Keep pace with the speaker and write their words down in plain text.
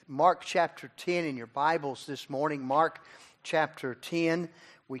Mark chapter 10 in your Bibles this morning. Mark chapter 10.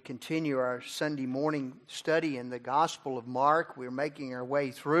 We continue our Sunday morning study in the Gospel of Mark. We're making our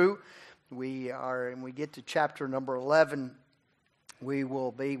way through. We get to chapter number 11.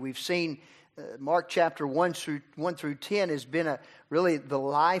 We've seen Mark chapter 1 through 10 has been really the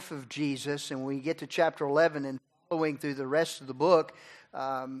life of Jesus, and we get to chapter 11 and following through the rest of the book.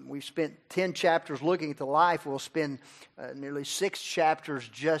 We've spent 10 chapters looking at the life. We'll spend nearly 6 chapters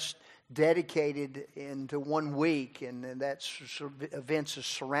just dedicated into 1 week, and that's sort of events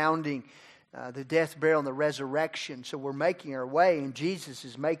surrounding the death, burial, and the resurrection. So we're making our way, and Jesus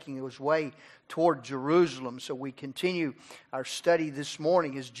is making his way toward Jerusalem. So we continue our study this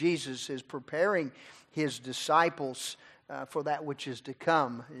morning as Jesus is preparing his disciples for that which is to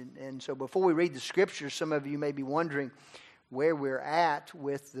come. And so before we read the scriptures, some of you may be wondering where we're at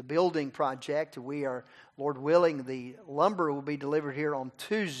with the building project. We are, Lord willing, the lumber will be delivered here on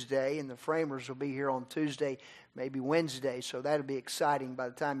Tuesday, and the framers will be here on Tuesday, maybe Wednesday. So that'll be exciting by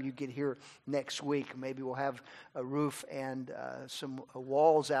the time you get here next week. Maybe we'll have a roof and some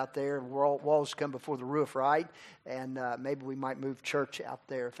walls out there. Walls come before the roof, right? And maybe we might move church out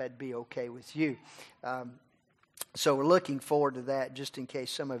there if that'd be okay with you. So we're looking forward to that, just in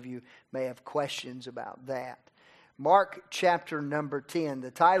case some of you may have questions about that. Mark chapter number 10.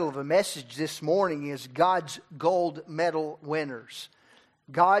 The title of a message this morning is God's Gold Medal Winners.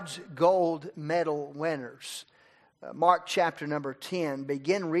 God's Gold Medal Winners. Mark chapter number 10.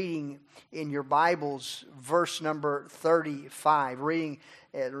 Begin reading in your Bibles, verse number 35.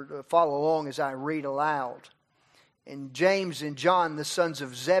 Follow along as I read aloud. And James and John, the sons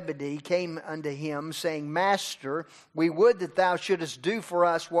of Zebedee, came unto him, saying, Master, we would that thou shouldest do for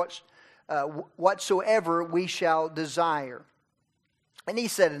us whatsoever we shall desire. And he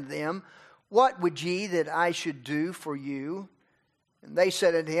said unto them, What would ye that I should do for you? And they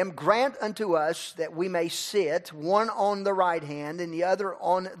said unto him, Grant unto us that we may sit, one on the right hand, and the other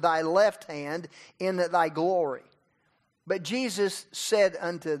on thy left hand, in thy glory. But Jesus said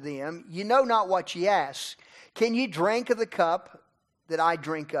unto them, Ye know not what ye ask. Can ye drink of the cup that I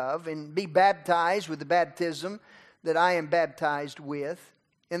drink of, and be baptized with the baptism that I am baptized with?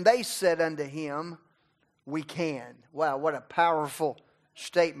 And they said unto him, We can. Wow, what a powerful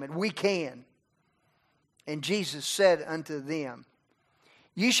statement. We can. And Jesus said unto them,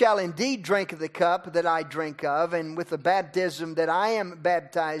 Ye shall indeed drink of the cup that I drink of, and with the baptism that I am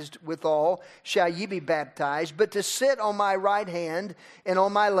baptized withal shall ye be baptized. But to sit on my right hand and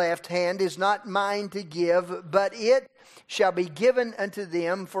on my left hand is not mine to give, but it shall be given unto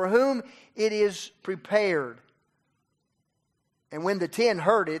them for whom it is prepared. And when the 10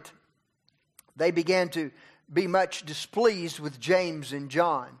 heard it, they began to be much displeased with James and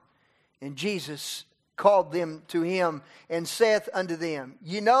John. And Jesus called them to him and saith unto them,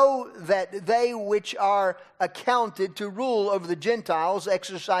 Ye know that they which are accounted to rule over the Gentiles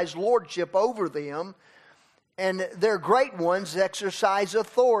exercise lordship over them, and their great ones exercise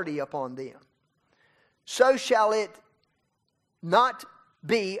authority upon them. So shall it not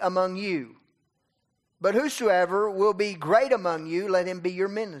be among you. But whosoever will be great among you, let him be your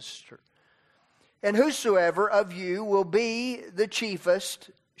minister. And whosoever of you will be the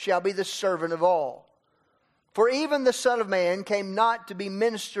chiefest shall be the servant of all. For even the Son of Man came not to be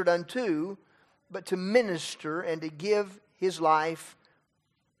ministered unto, but to minister and to give his life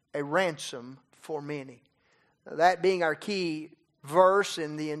a ransom for many. Now, that being our key verse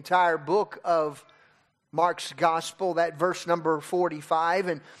in the entire book of Mark's Gospel, that verse number 45,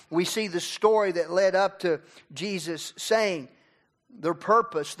 and we see the story that led up to Jesus saying the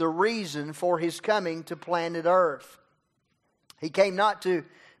purpose, the reason for his coming to planet Earth. He came not to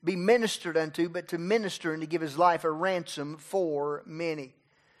be ministered unto, but to minister and to give his life a ransom for many.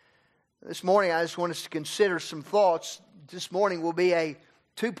 This morning I just want us to consider some thoughts. This morning will be a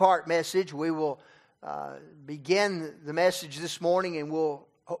 2-part message. We will begin the message this morning, and we'll,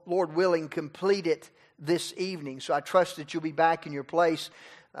 Lord willing, complete it this evening. So I trust that you'll be back in your place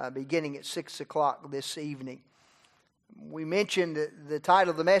beginning at 6 o'clock this evening. We mentioned the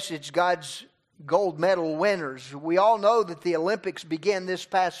title of the message, God's Gold Medal Winners. We all know that the Olympics began this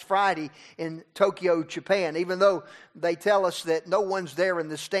past Friday in Tokyo, Japan. Even though they tell us that no one's there in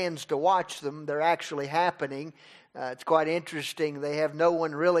the stands to watch them, they're actually happening. It's quite interesting. They have no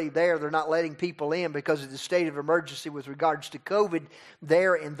one really there. They're not letting people in because of the state of emergency with regards to COVID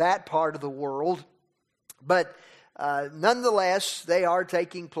there in that part of the world. But nonetheless, they are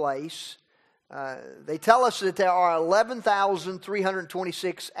taking place. They tell us that there are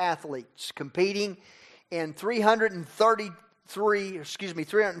 11,326 athletes competing in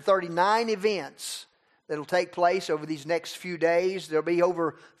 339 events that'll take place over these next few days. There'll be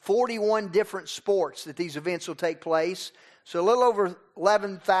over 41 different sports that these events will take place. So a little over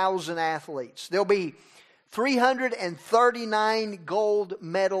 11,000 athletes. There'll be 339 gold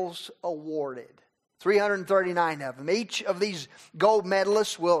medals awarded. 339 of them. Each of these gold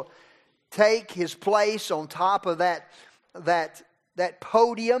medalists will take his place on top of that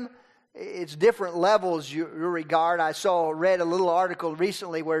podium. It's different levels you regard. I read a little article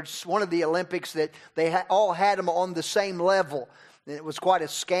recently where it's one of the Olympics that they all had them on the same level. And it was quite a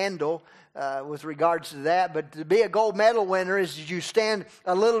scandal with regards to that. But to be a gold medal winner is you stand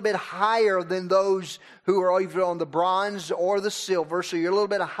a little bit higher than those who are either on the bronze or the silver. So you're a little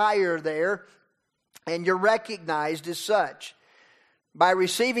bit higher there, and you're recognized as such. By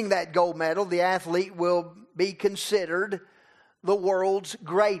receiving that gold medal, the athlete will be considered the world's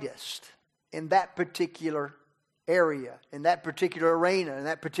greatest in that particular area, in that particular arena, in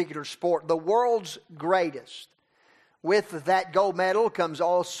that particular sport. The world's greatest. With that gold medal comes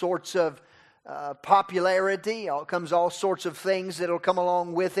all sorts of popularity, comes all sorts of things that will come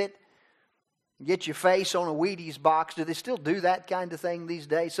along with it. Get your face on a Wheaties box. Do they still do that kind of thing these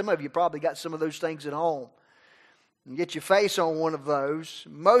days? Some of you probably got some of those things at home. And get your face on one of those.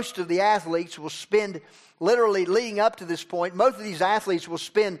 Most of the athletes will spend, literally leading up to this point, most of these athletes will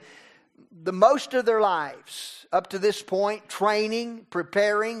spend the most of their lives up to this point training,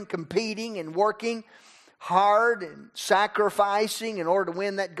 preparing, competing, and working hard and sacrificing in order to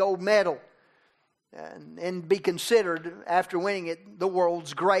win that gold medal and be considered, after winning it, the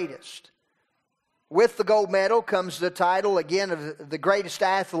world's greatest. With the gold medal comes the title, again, of the greatest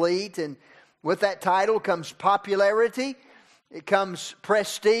athlete, and with that title comes popularity, it comes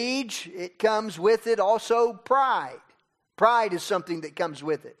prestige, it comes with it also pride. Pride is something that comes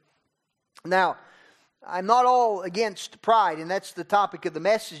with it. Now, I'm not all against pride, and that's the topic of the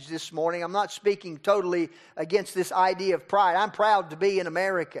message this morning. I'm not speaking totally against this idea of pride. I'm proud to be in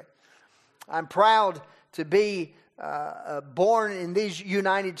America. I'm proud to be born in these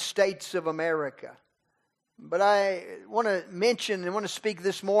United States of America. But I want to mention and want to speak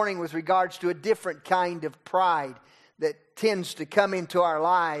this morning with regards to a different kind of pride that tends to come into our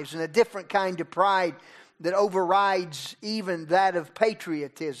lives, and a different kind of pride that overrides even that of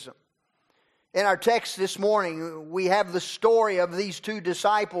patriotism. In our text this morning, we have the story of these two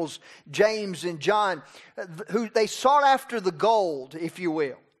disciples, James and John, who they sought after the gold, if you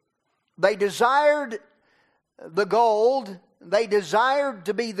will. They desired the gold. They desired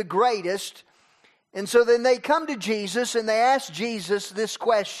to be the greatest. And so then they come to Jesus and they ask Jesus this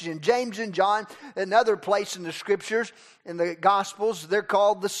question. James and John, another place in the Scriptures, in the Gospels, they're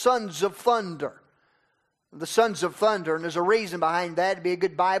called the sons of thunder. The sons of thunder, and there's a reason behind that. It'd be a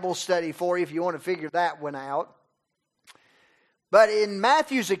good Bible study for you if you want to figure that one out. But in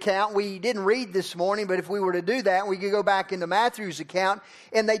Matthew's account, we didn't read this morning, but if we were to do that, we could go back into Matthew's account,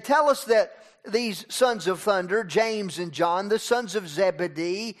 and they tell us that these sons of thunder, James and John, the sons of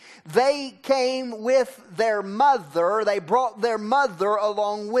Zebedee, they came with their mother. They brought their mother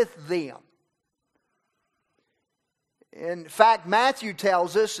along with them. In fact, Matthew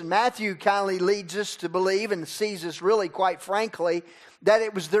tells us, and Matthew kindly leads us to believe and sees us really quite frankly, that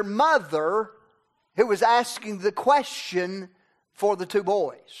it was their mother who was asking the question for the two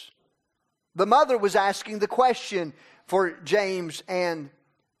boys. The mother was asking the question for James and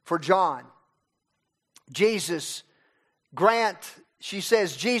for John. Jesus, grant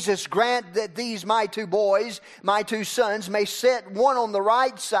that these my two boys, my two sons, may sit one on the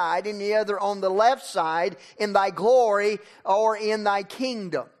right side and the other on the left side in thy glory or in thy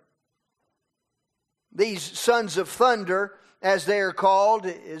kingdom. These sons of thunder, as they are called,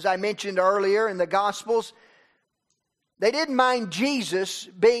 as I mentioned earlier in the Gospels, they didn't mind Jesus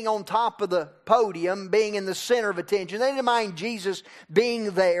being on top of the podium, being in the center of attention. They didn't mind Jesus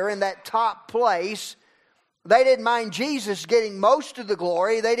being there in that top place. They didn't mind Jesus getting most of the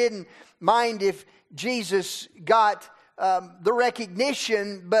glory. They didn't mind if Jesus got the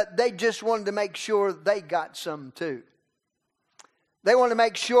recognition, but they just wanted to make sure they got some too. They wanted to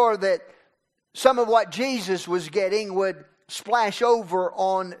make sure that some of what Jesus was getting would splash over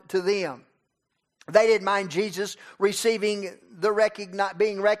on to them. They didn't mind Jesus receiving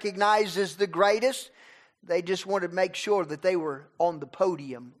being recognized as the greatest. They just wanted to make sure that they were on the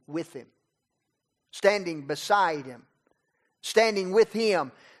podium with him, standing beside him, standing with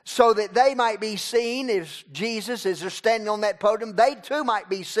him, so that they might be seen as Jesus, as they're standing on that podium, they too might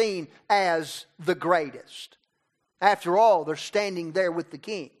be seen as the greatest. After all, they're standing there with the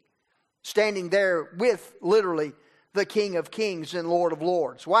King, standing there with, literally, the King of Kings and Lord of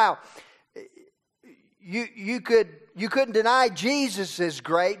Lords. Wow. You couldn't deny Jesus is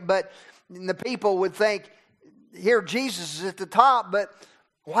great, but And the people would think, here Jesus is at the top, but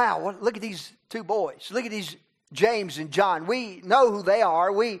wow, look at these two boys. Look at these James and John. We know who they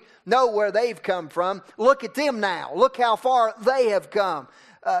are. We know where they've come from. Look at them now. Look how far they have come.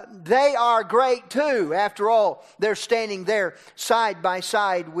 They are great too. After all, they're standing there side by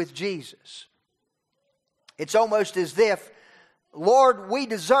side with Jesus. It's almost as if, Lord, we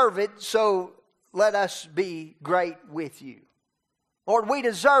deserve it, so let us be great with you. Lord, we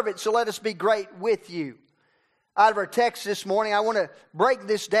deserve it, so let us be great with you. Out of our text this morning, I want to break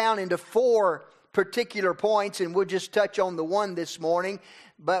this down into 4 particular points, and we'll just touch on the one this morning,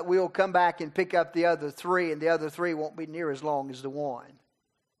 but we'll come back and pick up the other 3, and the other 3 won't be near as long as the one.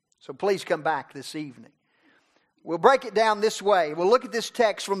 So please come back this evening. We'll break it down this way. We'll look at this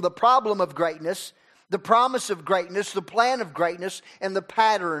text from the problem of greatness, the promise of greatness, the plan of greatness, and the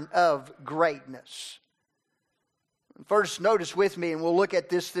pattern of greatness. First, notice with me, and we'll look at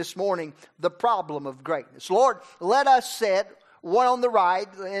this morning, the problem of greatness. Lord, let us set one on the right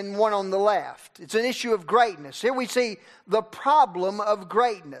and one on the left. It's an issue of greatness. Here we see the problem of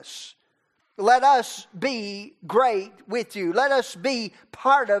greatness. Let us be great with you. Let us be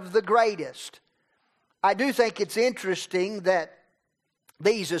part of the greatest. I do think it's interesting that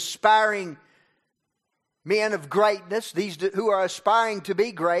these aspiring men of greatness, these who are aspiring to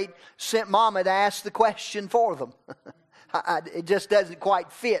be great, sent Mama to ask the question for them. It just doesn't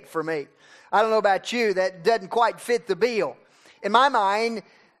quite fit for me. I don't know about you, that doesn't quite fit the bill. In my mind,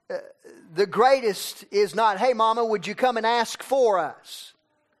 the greatest is not, hey Mama, would you come and ask for us?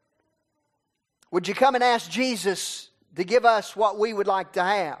 Would you come and ask Jesus to give us what we would like to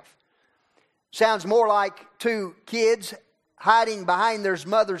have? Sounds more like 2 kids hiding behind their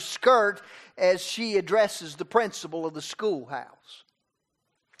mother's skirt as she addresses the principal of the schoolhouse.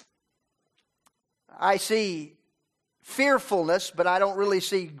 I see fearfulness, but I don't really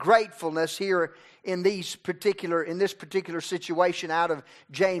see gratefulness here in this particular situation out of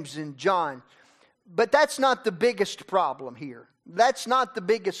James and John. But that's not the biggest problem here. That's not the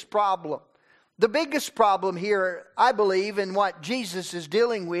biggest problem. The biggest problem here, I believe, in what Jesus is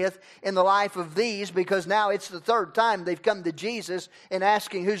dealing with in the life of these, because now it's the 3rd time they've come to Jesus and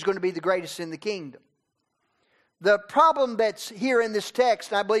asking who's going to be the greatest in the kingdom. The problem that's here in this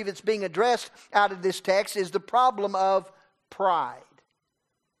text, and I believe it's being addressed out of this text, is the problem of pride.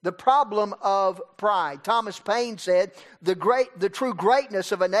 The problem of pride. Thomas Paine said, the true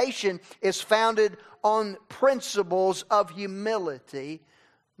greatness of a nation is founded on principles of humility,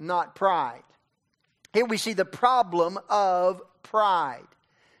 not pride. Here we see the problem of pride.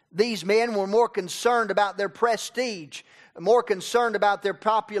 These men were more concerned about their prestige, more concerned about their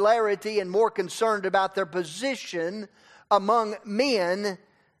popularity, and more concerned about their position among men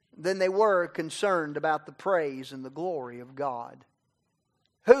than they were concerned about the praise and the glory of God.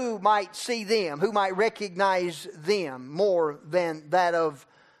 Who might see them, who might recognize them more than that of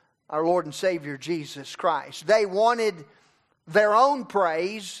our Lord and Savior Jesus Christ? They wanted their own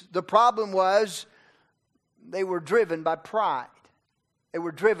praise. The problem was they were driven by pride. They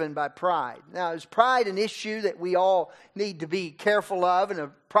were driven by pride. Now, is pride an issue that we all need to be careful of, and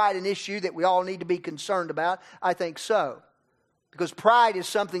a pride an issue that we all need to be concerned about? I think so. Because pride is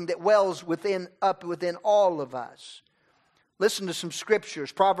something that wells up within all of us. Listen to some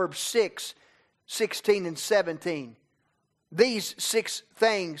scriptures. Proverbs 6:16 and 17. These 6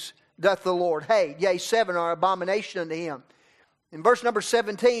 things doth the Lord hate. Yea, 7 are abomination unto him. In verse number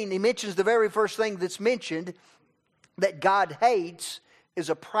 17, he mentions the very first thing that's mentioned that God hates is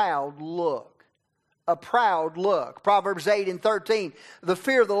a proud look. A proud look. Proverbs 8 and 13. The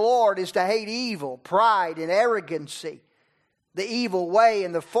fear of the Lord is to hate evil, pride and arrogancy. The evil way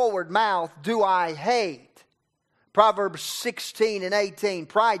and the forward mouth do I hate. Proverbs 16 and 18.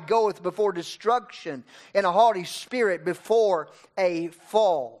 Pride goeth before destruction, and a haughty spirit before a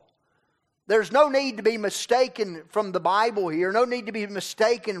fall. There's no need to be mistaken from the Bible here. No need to be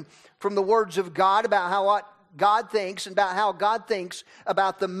mistaken from the words of God about what God thinks and about how God thinks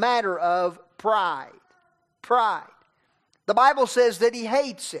about the matter of pride. Pride. The Bible says that He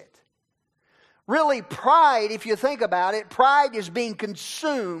hates it. Really, pride, if you think about it, pride is being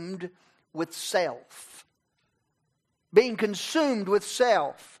consumed with self. Being consumed with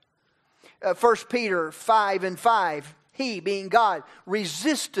self. 1 Peter 5 and 5. He, being God,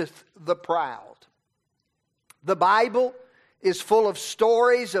 resisteth the proud. The Bible is full of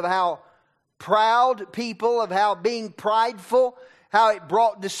stories of how proud people, of how being prideful, how it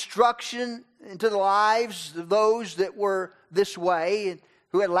brought destruction into the lives of those that were this way and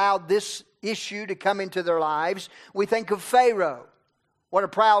who had allowed this issue to come into their lives. We think of Pharaoh. What a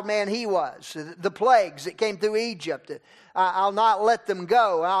proud man he was. The plagues that came through Egypt. I'll not let them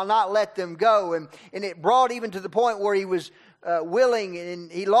go. I'll not let them go. And it brought even to the point where he was willing,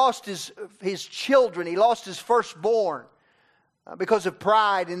 and he lost his children. He lost his firstborn because of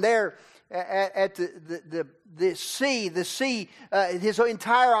pride. And there at the sea, his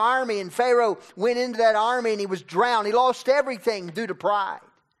entire army, and Pharaoh went into that army and he was drowned. He lost everything due to pride.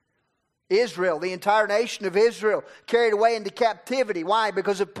 Israel, the entire nation of Israel, carried away into captivity. Why?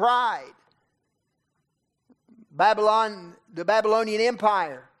 Because of pride. Babylon, the Babylonian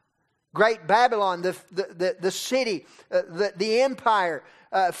Empire, great Babylon, the city, the empire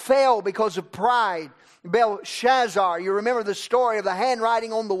fell because of pride. Belshazzar, you remember the story of the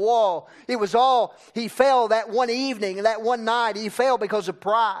handwriting on the wall. He fell that one evening, that one night. He fell because of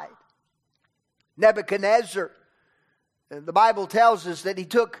pride. Nebuchadnezzar, the Bible tells us that he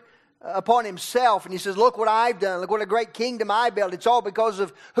took upon himself, and he says, look what I've done, look what a great kingdom I built. It's all because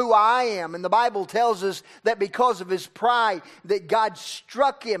of who I am. And the Bible tells us that because of his pride, that God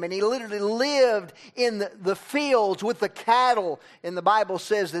struck him, and he literally lived in the fields with the cattle. And the Bible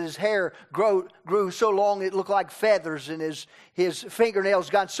says that his hair grew so long it looked like feathers, and his fingernails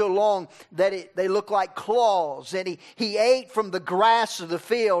got so long that they looked like claws. And he ate from the grass of the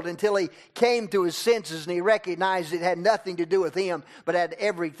field until he came to his senses, and he recognized it had nothing to do with him, but had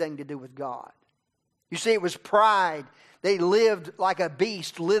everything to do with God. You see, it was pride. They lived like a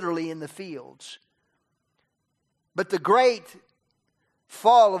beast literally in the fields. But the great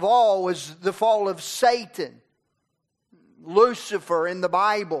fall of all was the fall of Satan, Lucifer in the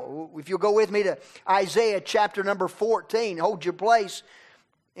Bible. If you'll go with me to Isaiah chapter number 14, hold your place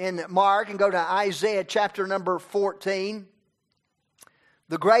in Mark and go to Isaiah chapter number 14.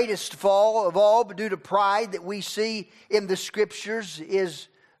 The greatest fall of all, due to pride, that we see in the Scriptures is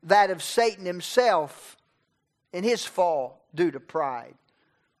that of Satan himself in his fall due to pride.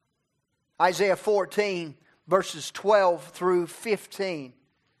 Isaiah 14, verses 12 through 15.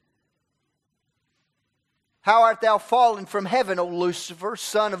 How art thou fallen from heaven, O Lucifer,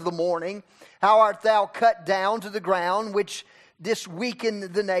 son of the morning? How art thou cut down to the ground, which didst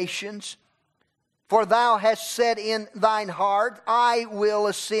weaken the nations? For thou hast said in thine heart, I will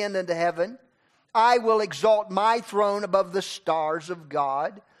ascend into heaven. I will exalt my throne above the stars of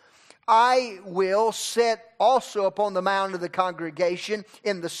God. I will sit also upon the mount of the congregation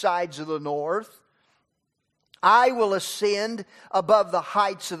in the sides of the north. I will ascend above the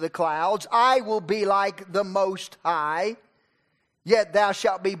heights of the clouds. I will be like the Most High. Yet thou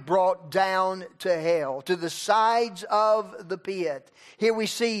shalt be brought down to hell, to the sides of the pit. Here we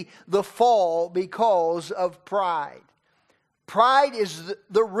see the fall because of pride. Pride is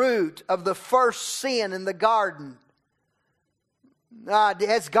the root of the first sin in the garden.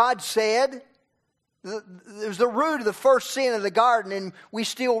 As God said, it was the root of the first sin of the garden, and we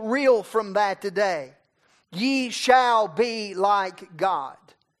still reel from that today. Ye shall be like God.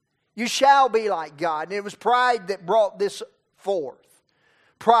 You shall be like God. And it was pride that brought this forth.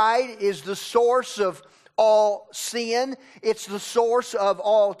 Pride is the source of all sin. It's the source of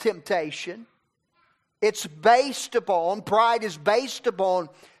all temptation. Pride is based upon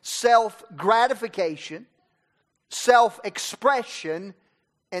self-gratification, self-expression,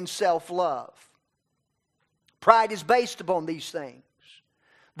 and self-love. Pride is based upon these things.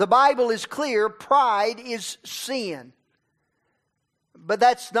 The Bible is clear, pride is sin. But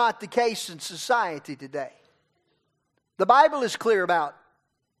that's not the case in society today. The Bible is clear about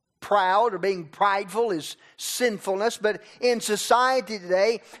proud or being prideful is sinfulness, but in society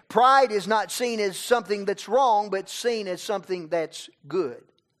today, pride is not seen as something that's wrong, but seen as something that's good.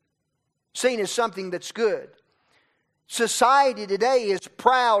 Seen as something that's good. Society today is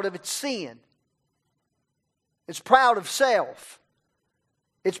proud of its sin. It's proud of self.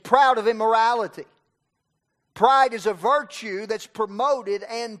 It's proud of immorality. Pride is a virtue that's promoted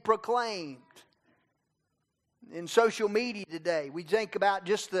and proclaimed. In social media today, we think about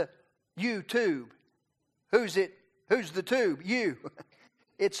just the YouTube. Who's the tube? You.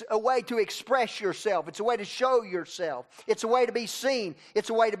 It's a way to express yourself. It's a way to show yourself. It's a way to be seen.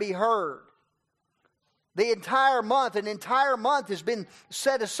 It's a way to be heard. An entire month has been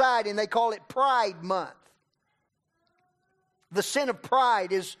set aside, and they call it Pride Month. The sin of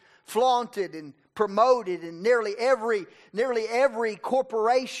pride is flaunted and promoted in nearly every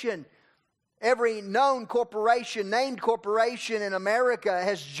corporation. Every known corporation, named corporation in America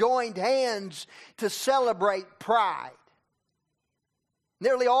has joined hands to celebrate pride.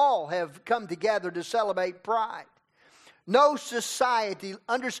 Nearly all have come together to celebrate pride. No society,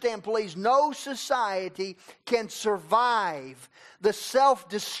 understand please, no society can survive the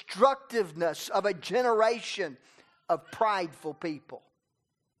self-destructiveness of a generation of prideful people.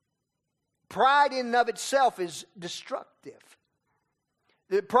 Pride in and of itself is destructive.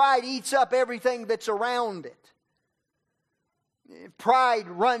 Pride eats up everything that's around it. If pride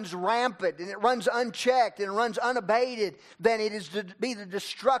runs rampant and it runs unchecked and it runs unabated, then it is to be the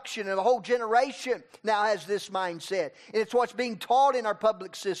destruction of a whole generation now has this mindset. And it's what's being taught in our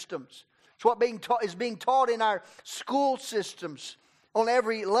public systems. It's what is being taught in our school systems on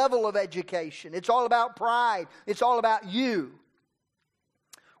every level of education. It's all about pride. It's all about you.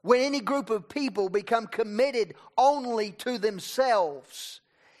 When any group of people become committed only to themselves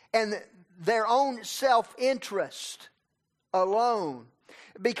and their own self-interest alone,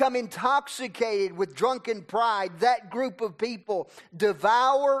 become intoxicated with drunken pride, that group of people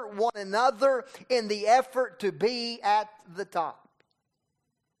devour one another in the effort to be at the top.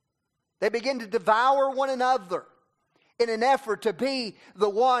 They begin to devour one another in an effort to be the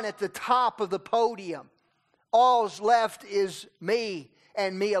one at the top of the podium. All's left is me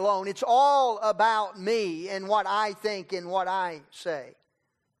and me alone. It's all about me and what I think and what I say.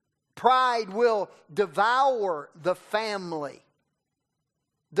 Pride will devour the family.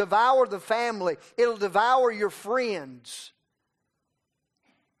 Devour the family. It'll devour your friends.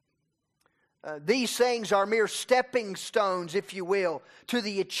 These things are mere stepping stones, if you will, to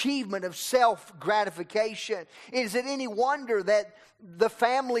the achievement of self-gratification. Is it any wonder that the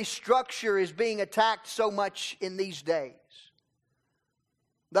family structure is being attacked so much in these days?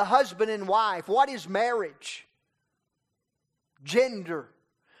 The husband and wife. What is marriage? Gender.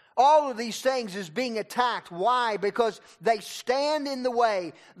 All of these things is being attacked. Why? Because they stand in the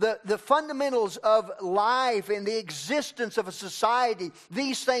way. The fundamentals of life and the existence of a society,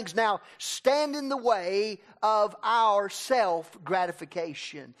 these things now stand in the way of our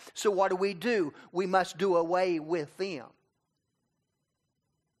self-gratification. So what do? We must do away with them.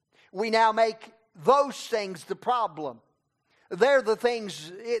 We now make those things the problem. They're the things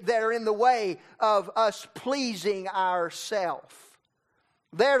that are in the way of us pleasing ourselves.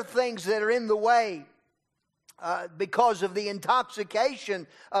 They're things that are in the way because of the intoxication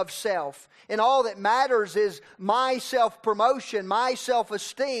of self. And all that matters is my self-promotion, my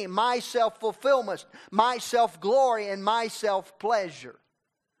self-esteem, my self-fulfillment, my self-glory, and my self-pleasure.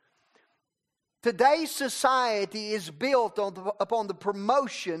 Today's society is built upon the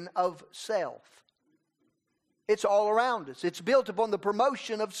promotion of self. It's all around us. It's built upon the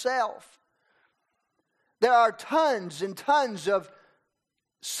promotion of self. There are tons and tons of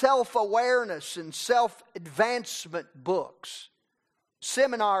self-awareness and self-advancement books,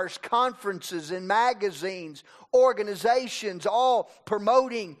 seminars, conferences, and magazines, organizations, all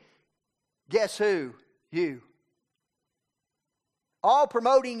promoting, guess who? You. All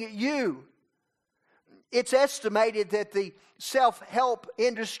promoting you. It's estimated that the self-help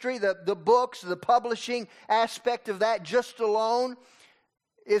industry, the books, the publishing aspect of that just alone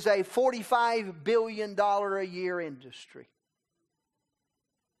is a $45 billion a year industry.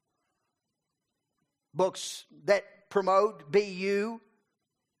 Books that promote, be you,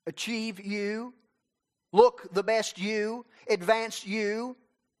 achieve you, look the best you, advance you,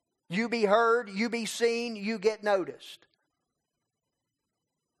 you be heard, you be seen, you get noticed.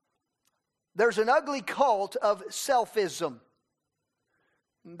 There's an ugly cult of selfism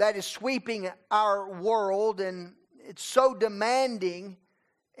that is sweeping our world, and it's so demanding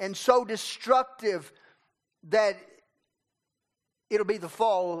and so destructive that it'll be the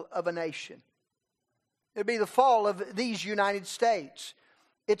fall of a nation. It'll be the fall of these United States.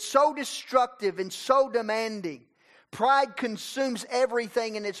 It's so destructive and so demanding. Pride consumes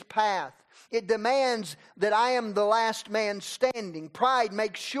everything in its path. It demands that I am the last man standing. Pride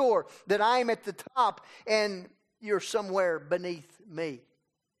makes sure that I am at the top and you're somewhere beneath me.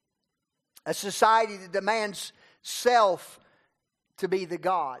 A society that demands self to be the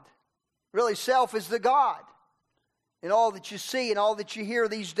God. Really, self is the God. And all that you see and all that you hear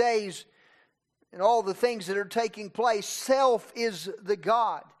these days and all the things that are taking place, self is the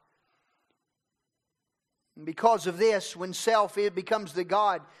God. And because of this, when self becomes the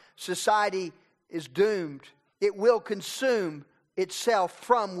God, society is doomed. It will consume itself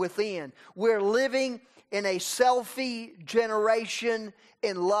from within. We're living in a selfie generation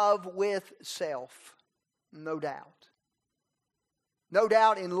in love with self. No doubt. No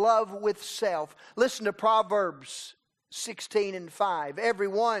doubt in love with self. Listen to Proverbs 16:5.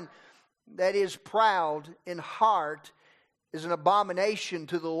 Everyone that is proud in heart is an abomination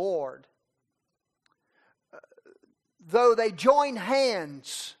to the Lord. Though they join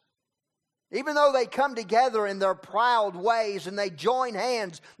hands, even though they come together in their proud ways and they join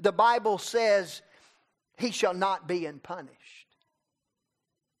hands, the Bible says, he shall not be unpunished.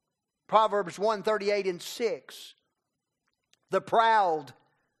 Proverbs 1:38 and 6. The proud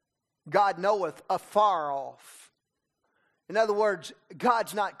God knoweth afar off. In other words,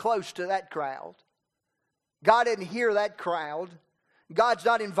 God's not close to that crowd. God didn't hear that crowd. God's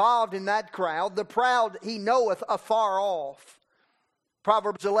not involved in that crowd. The proud He knoweth afar off.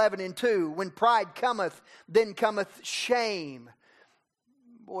 Proverbs 11:2, when pride cometh, then cometh shame.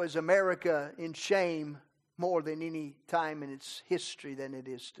 Boy, is America in shame more than any time in its history than it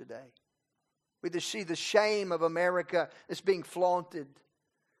is today. We just see the shame of America that's being flaunted.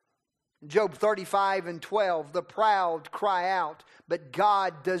 Job 35:12, the proud cry out, but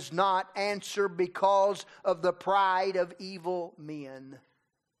God does not answer because of the pride of evil men.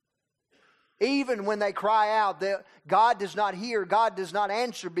 Even when they cry out, God does not hear, God does not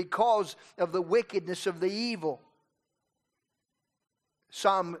answer because of the wickedness of the evil.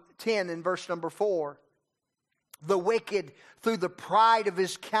 Psalm 10 and verse number 4. The wicked, through the pride of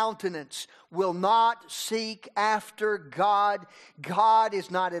his countenance, will not seek after God. God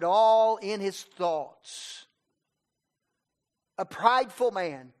is not at all in his thoughts. A prideful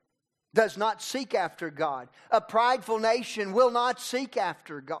man does not seek after God. A prideful nation will not seek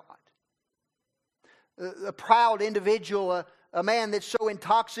after God. A proud individual, a man that's so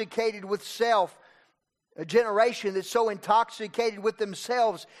intoxicated with self, a generation that's so intoxicated with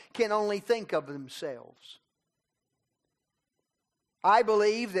themselves can only think of themselves. I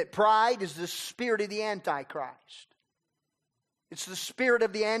believe that pride is the spirit of the Antichrist. It's the spirit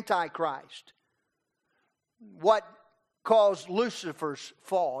of the Antichrist. What caused Lucifer's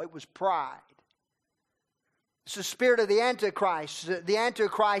fall? It was pride. It's the spirit of the Antichrist. The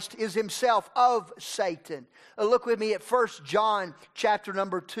Antichrist is himself of Satan. Look with me at 1 John chapter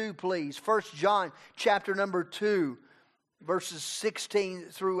number 2, please. 1 John chapter number 2, verses 16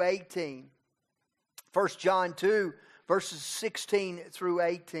 through 18. 1 John 2, verses 16 through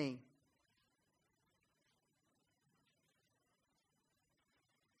 18.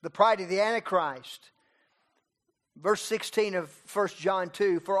 The pride of the Antichrist. Verse 16 of 1 John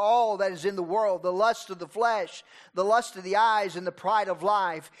 2, for all that is in the world, the lust of the flesh, the lust of the eyes, and the pride of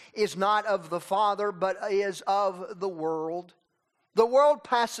life, is not of the Father, but is of the world. The world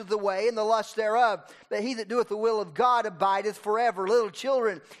passeth away, and the lust thereof, but he that doeth the will of God abideth forever. Little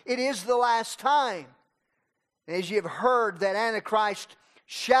children, it is the last time. And as ye have heard that Antichrist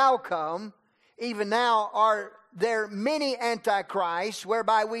shall come, even now are there many antichrists,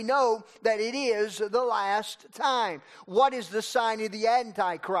 whereby we know that it is the last time. What is the sign of the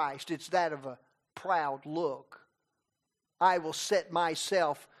Antichrist? It's that of a proud look. I will set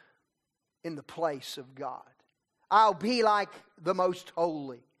myself in the place of God. I'll be like the most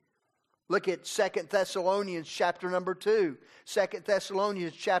holy. Look at 2 Thessalonians chapter number 2. 2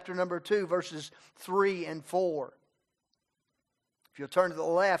 Thessalonians chapter number 2, verses 3 and 4. If you'll turn to the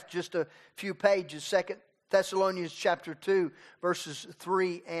left just a few pages, 2 Thessalonians chapter 2, verses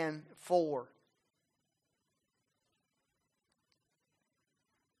 3 and 4.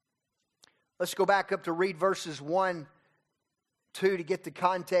 Let's go back up to read verses 1, 2 to get the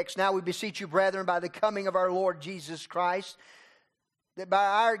context. Now we beseech you, brethren, by the coming of our Lord Jesus Christ, that by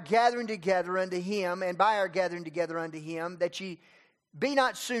our gathering together unto Him, and by our gathering together unto Him, that ye be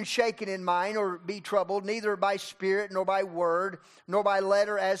not soon shaken in mind, or be troubled, neither by spirit, nor by word, nor by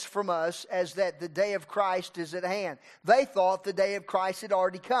letter as from us, as that the day of Christ is at hand. They thought the day of Christ had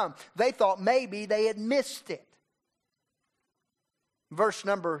already come. They thought maybe they had missed it. Verse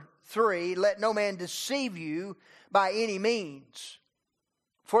number 3, let no man deceive you by any means.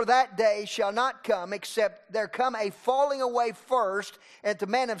 For that day shall not come, except there come a falling away first, and the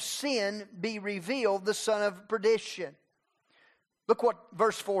man of sin be revealed, the son of perdition. Look what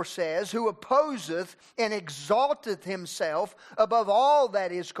verse 4 says, who opposeth and exalteth himself above all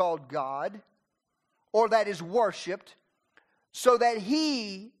that is called God, or that is worshipped, so that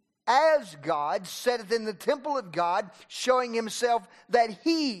he, as God, sitteth in the temple of God, showing himself that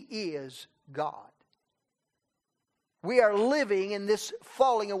he is God. We are living in this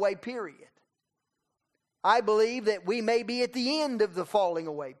falling away period. I believe that we may be at the end of the falling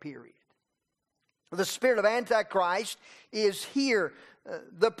away period. The spirit of Antichrist is here.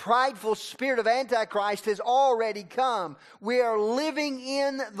 The prideful spirit of Antichrist has already come. We are living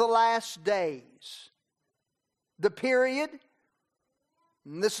in the last days. The period,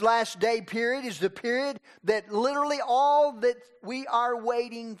 this last day period, is the period that literally all that we are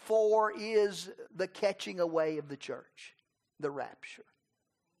waiting for is the catching away of the church, the rapture.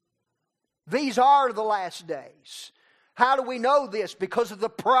 These are the last days. How do we know this? Because of the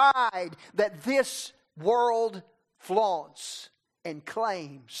pride that this world flaunts and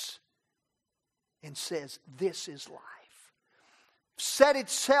claims and says, this is life. Set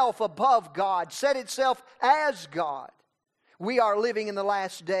itself above God, set itself as God. We are living in the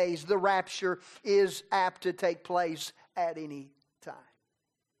last days. The rapture is apt to take place at any time.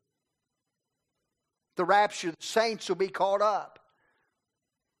 The rapture, the saints will be caught up.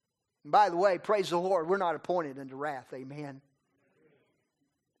 And by the way, praise the Lord, we're not appointed unto wrath. Amen.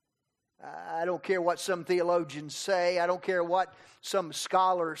 I don't care what some theologians say. I don't care what some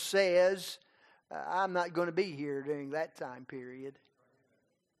scholar says. I'm not going to be here during that time period.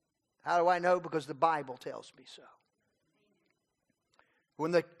 How do I know? Because the Bible tells me so. When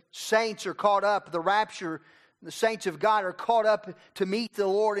the saints are caught up, the rapture, the saints of God are caught up to meet the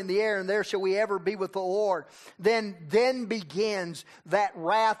Lord in the air, and there shall we ever be with the Lord. Then begins that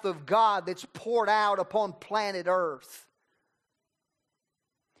wrath of God that's poured out upon planet Earth.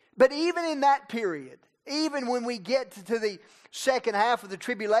 But even in that period, even when we get to the second half of the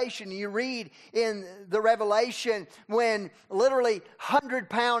tribulation, you read in the Revelation when literally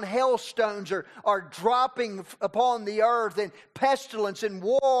 100-pound hailstones are dropping upon the earth, and pestilence and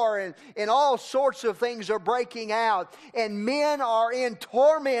war and all sorts of things are breaking out, and men are in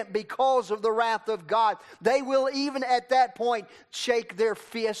torment because of the wrath of God. They will even at that point shake their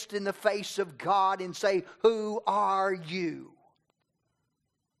fist in the face of God and say, "Who are you?"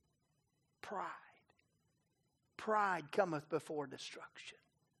 Pride. Pride cometh before destruction,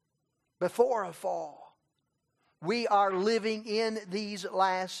 before a fall. We are living in these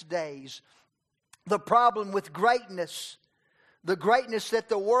last days. The problem with greatness, the greatness that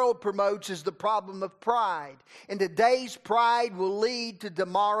the world promotes, is the problem of pride. And today's pride will lead to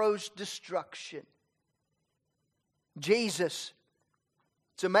tomorrow's destruction. Jesus,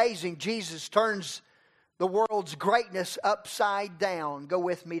 it's amazing, Jesus turns the world's greatness upside down. Go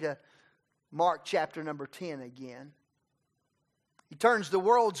with me to Mark chapter number 10 again. He turns the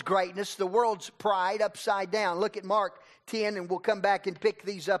world's greatness, the world's pride, upside down. Look at Mark 10, and we'll come back and pick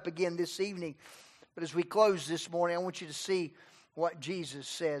these up again this evening. But as we close this morning, I want you to see what Jesus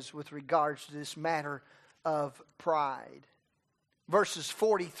says with regards to this matter of pride. Verses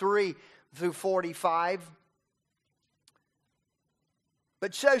 43 through 45.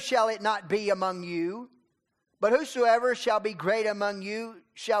 But so shall it not be among you. But whosoever shall be great among you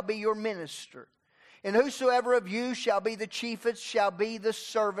shall be your minister. And whosoever of you shall be the chiefest shall be the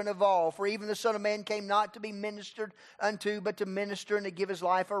servant of all. For even the Son of Man came not to be ministered unto, but to minister and to give his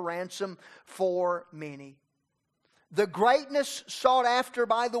life a ransom for many. The greatness sought after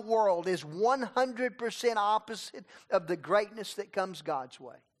by the world is 100% opposite of the greatness that comes God's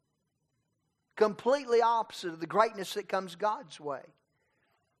way. Completely opposite of the greatness that comes God's way.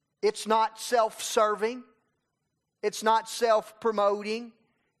 It's not self-serving. It's not self-promoting.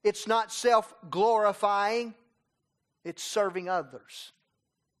 It's not self-glorifying. It's serving others.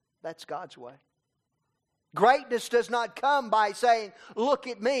 That's God's way. Greatness does not come by saying, "Look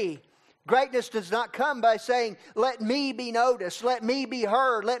at me." Greatness does not come by saying, "Let me be noticed. Let me be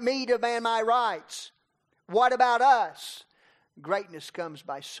heard. Let me demand my rights." What about us? Greatness comes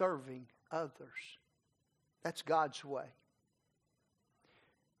by serving others. That's God's way.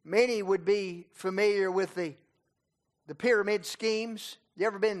 Many would be familiar with the pyramid schemes. You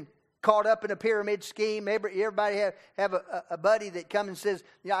ever been caught up in a pyramid scheme? Everybody have a buddy that comes and says,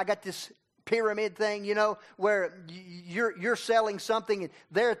 I got this pyramid thing, where you're selling something and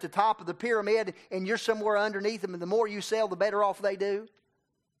they're at the top of the pyramid and you're somewhere underneath them, and the more you sell, the better off they do.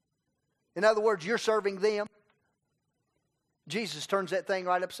 In other words, you're serving them. Jesus turns that thing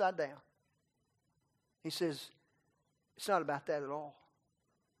right upside down. He says, it's not about that at all.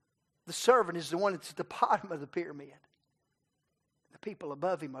 The servant is the one that's at the bottom of the pyramid. The people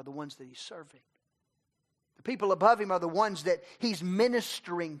above him are the ones that he's serving. The people above him are the ones that he's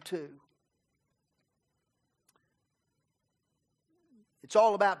ministering to. It's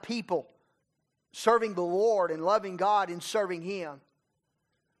all about people serving the Lord and loving God and serving him.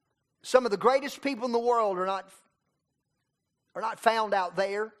 Some of the greatest people in the world are not found out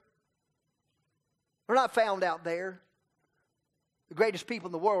there. They're not found out there. The greatest people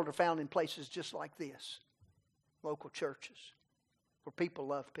in the world are found in places just like this. Local churches. Where people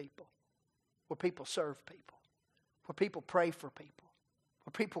love people. Where people serve people. Where people pray for people.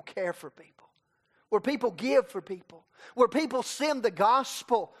 Where people care for people. Where people give for people. Where people send the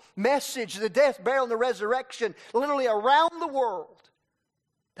gospel message, the death, burial, and the resurrection, literally around the world.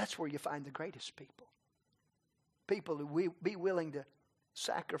 That's where you find the greatest people. People who will be willing to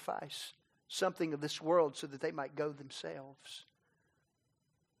sacrifice something of this world so that they might go themselves.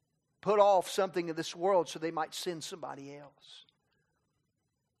 Put off something of this world so they might send somebody else.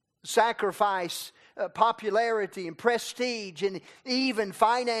 Sacrifice popularity and prestige and even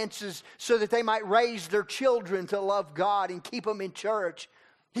finances so that they might raise their children to love God and keep them in church,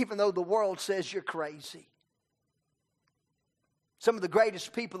 even though the world says you're crazy. Some of the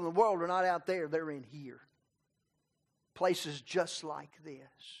greatest people in the world are not out there, they're in here. Places just like this.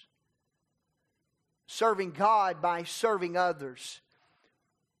 Serving God by serving others.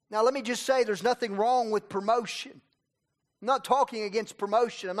 Now let me just say there's nothing wrong with promotion. I'm not talking against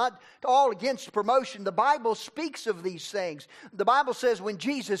promotion. I'm not all against promotion. The Bible speaks of these things. The Bible says when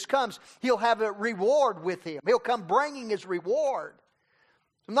Jesus comes, He'll have a reward with Him. He'll come bringing His reward.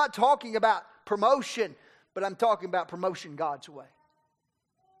 I'm not talking about promotion, but I'm talking about promotion God's way.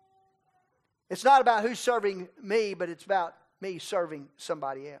 It's not about who's serving me, but it's about me serving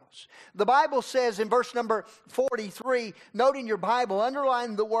somebody else. The Bible says in verse number 43, note in your Bible,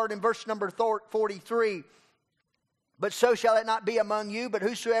 underline the word in verse number 43, but so shall it not be among you, but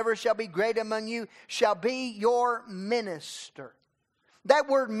whosoever shall be great among you shall be your minister. That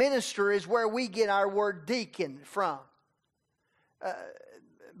word minister is where we get our word deacon from.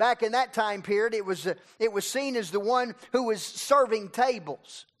 Back in that time period, it was seen as the one who was serving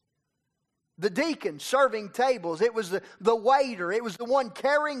tables. The deacon serving tables. It was the waiter. It was the one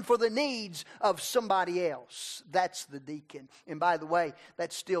caring for the needs of somebody else. That's the deacon. And by the way,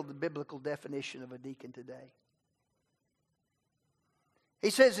 that's still the biblical definition of a deacon today. He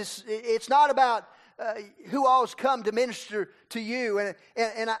says it's not about who all's come to minister to you.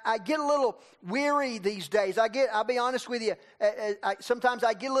 And I get a little weary these days. I'll be honest with you. Sometimes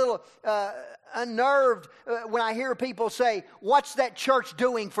I get a little unnerved when I hear people say, "What's that church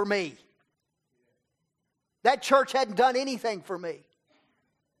doing for me?" That church hadn't done anything for me.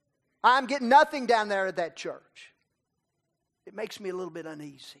 I'm getting nothing down there at that church. It makes me a little bit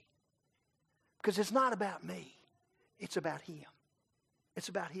uneasy. Because it's not about me. It's about Him. It's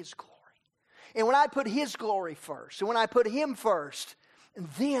about His glory. And when I put His glory first, and when I put Him first,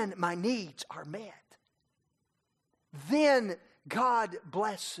 then my needs are met. Then God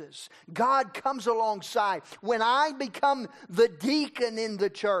blesses. God comes alongside. When I become the deacon in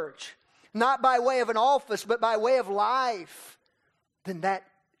the church, not by way of an office, but by way of life, then that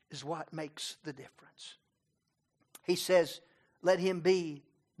is what makes the difference. He says, let him be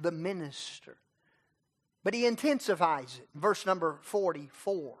the minister. But he intensifies it. Verse number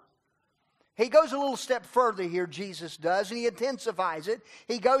 44. He goes a little step further here, Jesus does, and he intensifies it.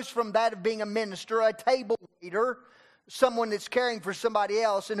 He goes from that of being a minister, a table waiter, someone that's caring for somebody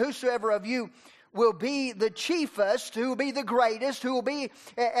else, and whosoever of you will be the chiefest, who will be the greatest, who will be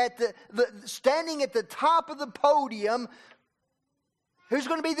at the standing at the top of the podium, who's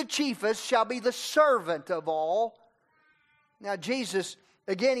going to be the chiefest shall be the servant of all. Now Jesus,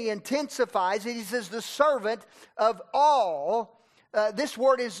 again, he intensifies it. He says the servant of all. This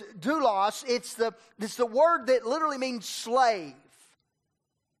word is doulos. It's the word that literally means slave.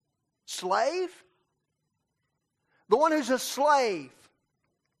 Slave? The one who's a slave.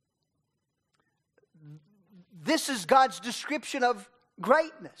 This is God's description of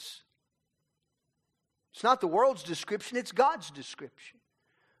greatness. It's not the world's description, it's God's description.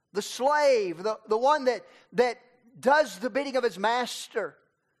 The slave, the one that does the bidding of his master.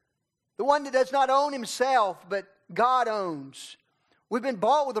 The one that does not own himself, but God owns. We've been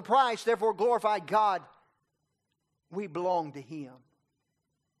bought with a price, therefore glorify God. We belong to Him.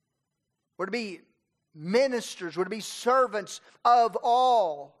 We're to be ministers, we're to be servants of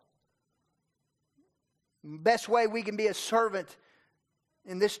all. The best way we can be a servant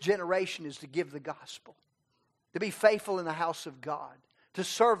in this generation is to give the gospel. To be faithful in the house of God. To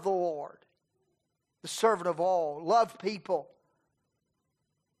serve the Lord. The servant of all. Love people.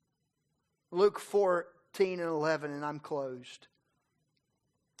 Luke 14 and 11, and I'm closed.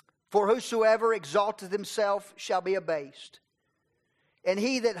 For whosoever exalteth himself shall be abased. And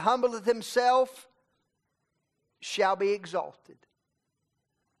he that humbleth himself shall be exalted.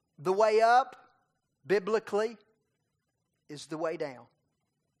 The way up, biblically, is the way down.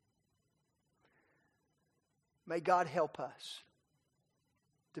 May God help us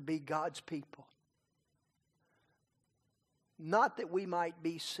to be God's people. Not that we might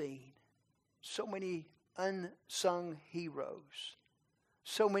be seen. So many unsung heroes.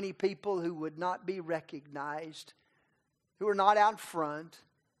 So many people who would not be recognized, who are not out front,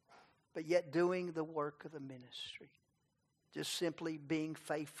 but yet doing the work of the ministry. Just simply being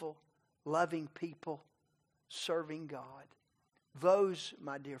faithful, loving people, serving God. Those,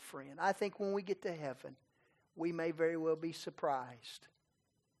 my dear friend, I think when we get to heaven, we may very well be surprised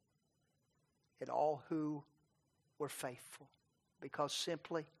at all who were faithful. Because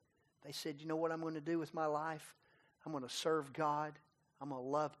simply, they said, you know what I'm going to do with my life? I'm going to serve God. I'm going to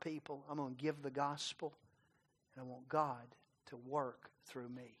love people. I'm going to give the gospel. And I want God to work through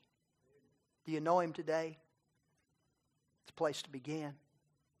me. Do you know Him today? It's a place to begin.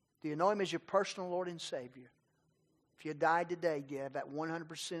 Do you know Him as your personal Lord and Savior? If you died today, you have that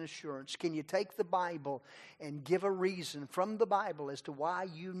 100% assurance. Can you take the Bible and give a reason from the Bible as to why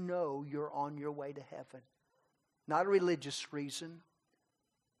you know you're on your way to heaven? Not a religious reason,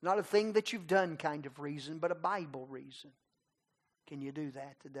 not a thing that you've done kind of reason, but a Bible reason. Can you do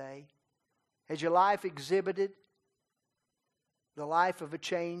that today? Has your life exhibited the life of a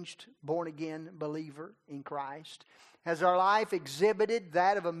changed, born-again believer in Christ? Has our life exhibited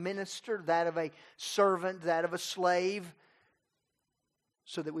that of a minister, that of a servant, that of a slave,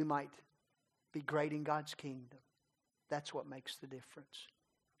 so that we might be great in God's kingdom? That's what makes the difference.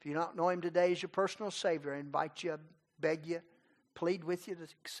 If you don't know Him today as your personal Savior, I invite you, beg you, plead with you to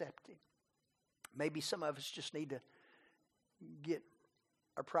accept Him. Maybe some of us just need to get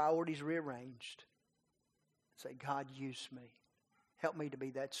our priorities rearranged. Say, God, use me. Help me to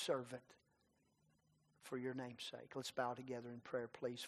be that servant for your name's sake. Let's bow together in prayer, please.